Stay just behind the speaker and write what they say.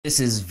This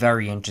is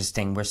very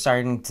interesting. We're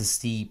starting to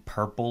see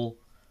purple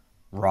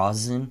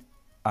rosin.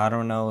 I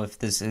don't know if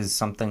this is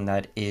something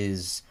that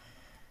is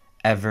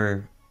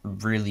ever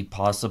really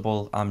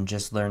possible. I'm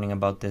just learning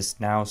about this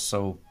now,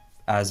 so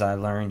as I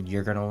learn,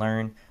 you're gonna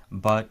learn.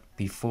 But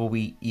before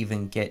we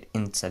even get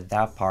into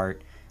that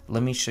part,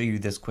 let me show you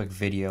this quick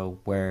video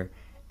where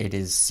it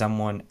is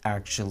someone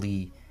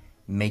actually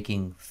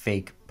making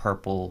fake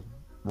purple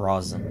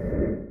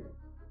rosin.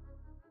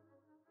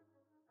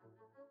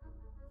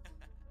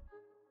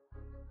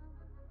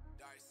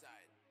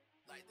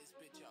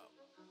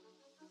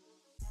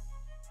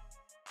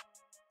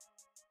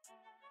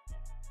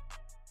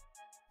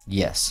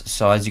 Yes,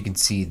 so as you can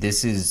see,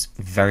 this is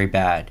very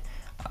bad.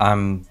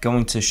 I'm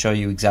going to show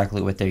you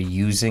exactly what they're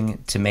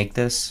using to make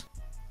this.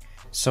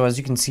 So as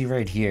you can see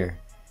right here,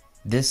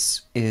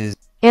 this is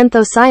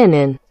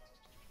anthocyanin.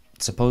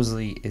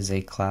 supposedly is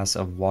a class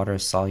of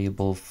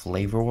water-soluble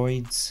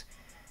flavonoids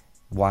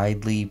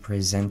widely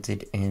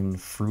presented in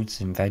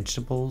fruits and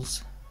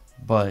vegetables.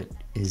 But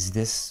is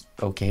this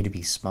okay to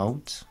be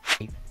smoked?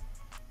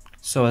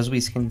 So as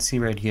we can see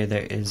right here,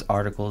 there is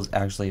articles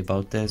actually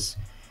about this.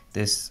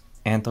 This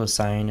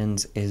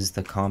anthocyanins is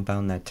the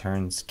compound that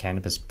turns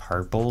cannabis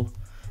purple,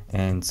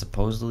 and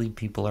supposedly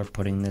people are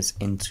putting this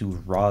into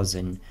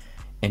rosin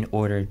in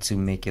order to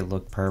make it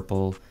look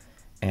purple,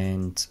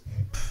 and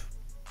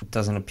it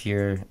doesn't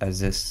appear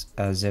as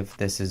if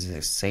this is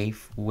a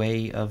safe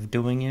way of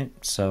doing it.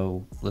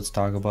 So let's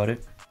talk about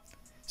it.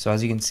 So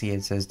as you can see,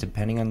 it says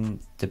depending on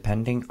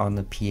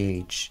the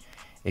pH,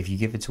 if you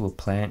give it to a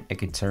plant, it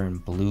could turn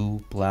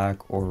blue,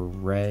 black, or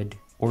red,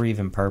 or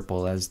even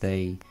purple, as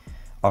they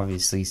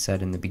obviously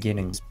said in the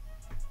beginning.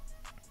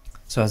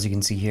 So as you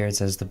can see here, it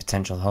says the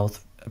potential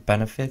health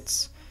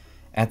benefits.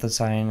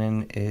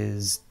 Anthocyanin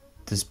is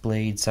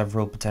displayed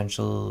several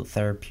potential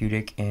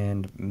therapeutic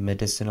and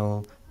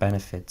medicinal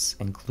benefits,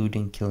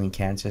 including killing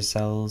cancer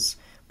cells,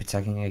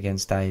 protecting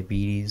against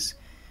diabetes,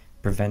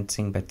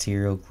 preventing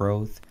bacterial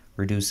growth,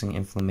 reducing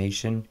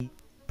inflammation,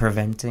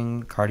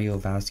 preventing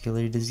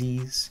cardiovascular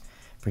disease,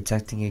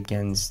 protecting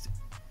against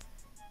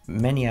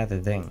many other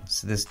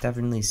things. This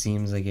definitely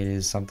seems like it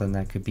is something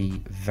that could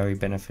be very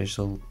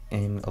beneficial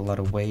in a lot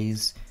of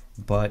ways,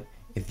 but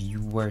if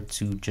you were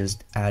to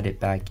just add it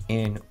back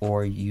in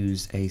or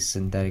use a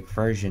synthetic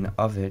version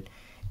of it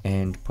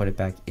and put it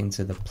back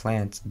into the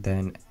plant,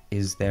 then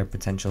is there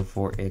potential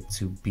for it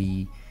to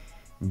be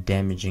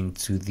damaging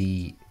to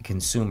the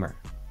consumer?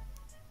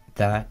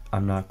 That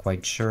I'm not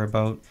quite sure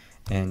about.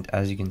 And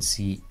as you can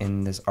see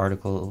in this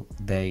article,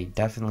 they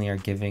definitely are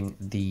giving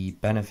the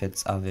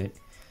benefits of it.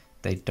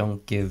 They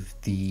don't give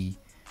the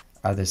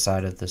other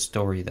side of the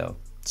story though.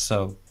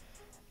 So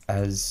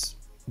as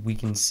we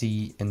can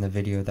see in the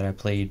video that I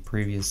played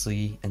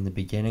previously in the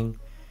beginning,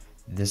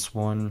 this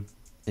one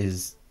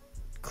is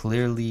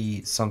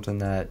clearly something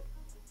that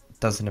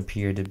doesn't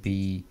appear to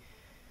be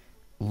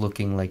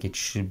looking like it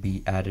should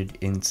be added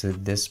into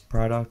this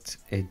product.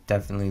 It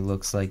definitely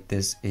looks like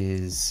this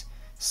is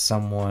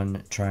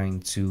someone trying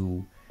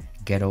to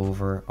get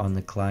over on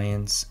the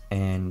clients,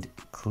 and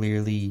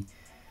clearly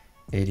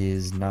it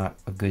is not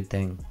a good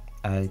thing.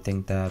 I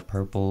think that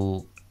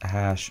purple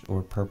hash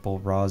or purple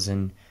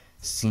rosin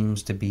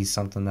seems to be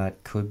something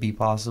that could be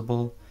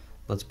possible.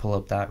 Let's pull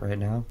up that right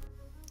now.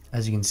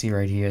 As you can see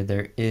right here,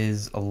 there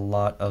is a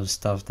lot of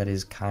stuff that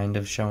is kind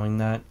of showing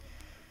that.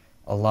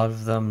 A lot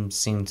of them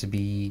seem to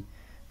be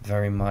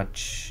very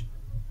much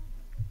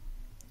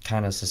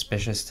kind of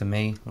suspicious to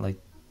me,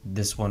 like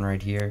this one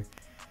right here.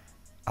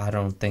 I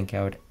don't think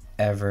I would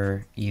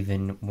ever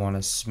even want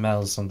to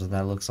smell something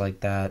that looks like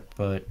that,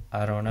 but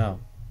I don't know.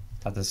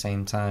 At the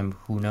same time,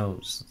 who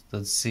knows?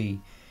 Let's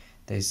see.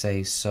 They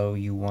say, so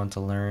you want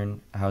to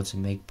learn how to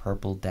make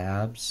purple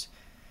dabs?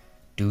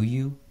 Do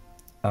you?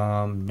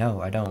 No,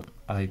 I don't.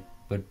 I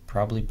would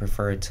probably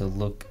prefer it to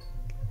look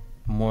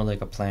more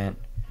like a plant.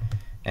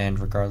 And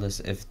regardless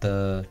if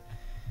the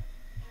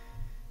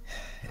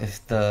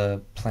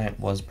plant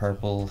was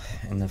purple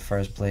in the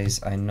first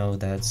place, I know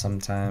that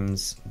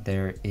sometimes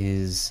there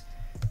is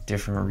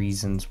different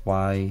reasons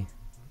why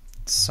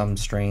some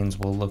strains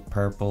will look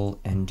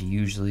purple, and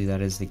usually that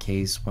is the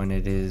case when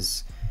it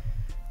is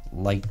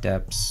light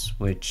depths,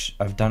 which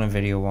I've done a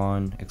video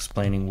on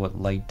explaining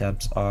what light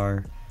depths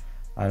are.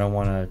 I don't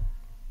want to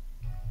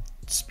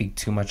speak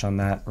too much on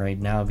that right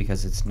now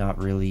because it's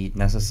not really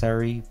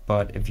necessary,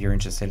 but if you're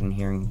interested in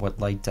hearing what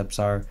light depths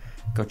are,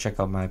 go check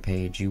out my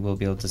page. You will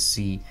be able to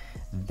see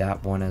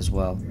that one as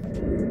well.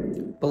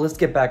 But let's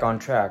get back on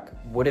track.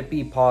 Would it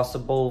be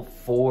possible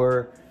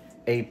for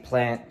a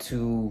plant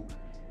to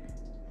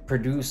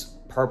produce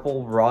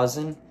purple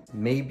rosin?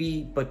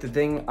 Maybe, but the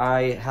thing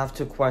I have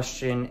to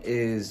question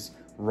is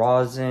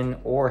rosin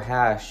or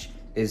hash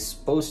is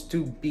supposed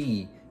to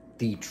be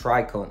the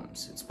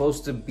trichomes. It's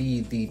supposed to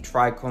be the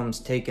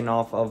trichomes taken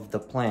off of the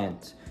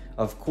plant.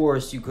 Of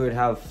course, you could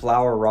have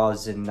flower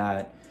rosin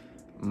that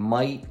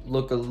might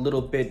look a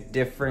little bit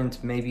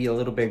different, maybe a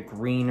little bit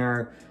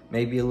greener,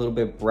 maybe a little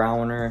bit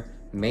browner,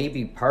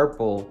 maybe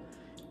purple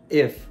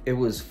if it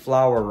was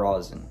flower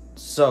rosin.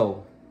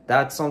 So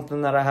That's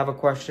something that I have a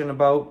question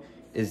about.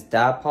 Is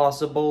that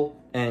possible?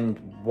 And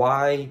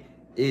why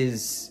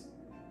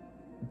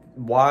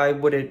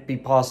would it be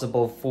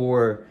possible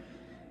for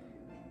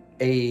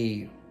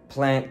a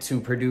plant to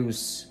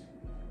produce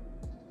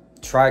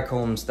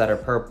trichomes that are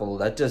purple?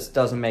 That just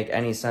doesn't make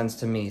any sense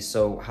to me.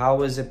 So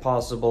how is it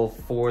possible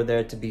for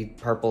there to be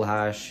purple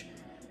hash?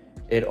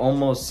 It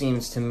almost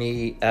seems to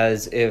me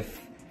as if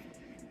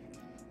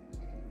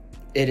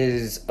it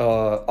is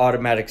a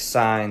automatic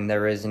sign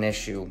there is an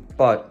issue,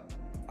 but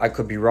I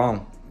could be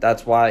wrong.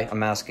 That's why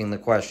I'm asking the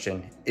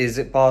question. Is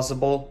it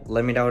possible?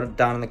 Let me know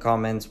down in the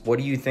comments. What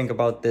do you think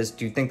about this?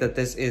 Do you think that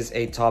this is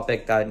a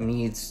topic that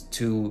needs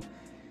to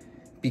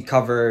be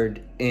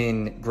covered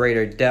in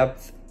greater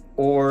depth?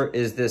 Or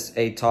is this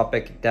a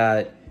topic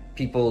that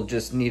people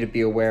just need to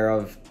be aware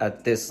of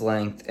at this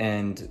length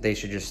and they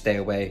should just stay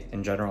away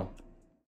in general?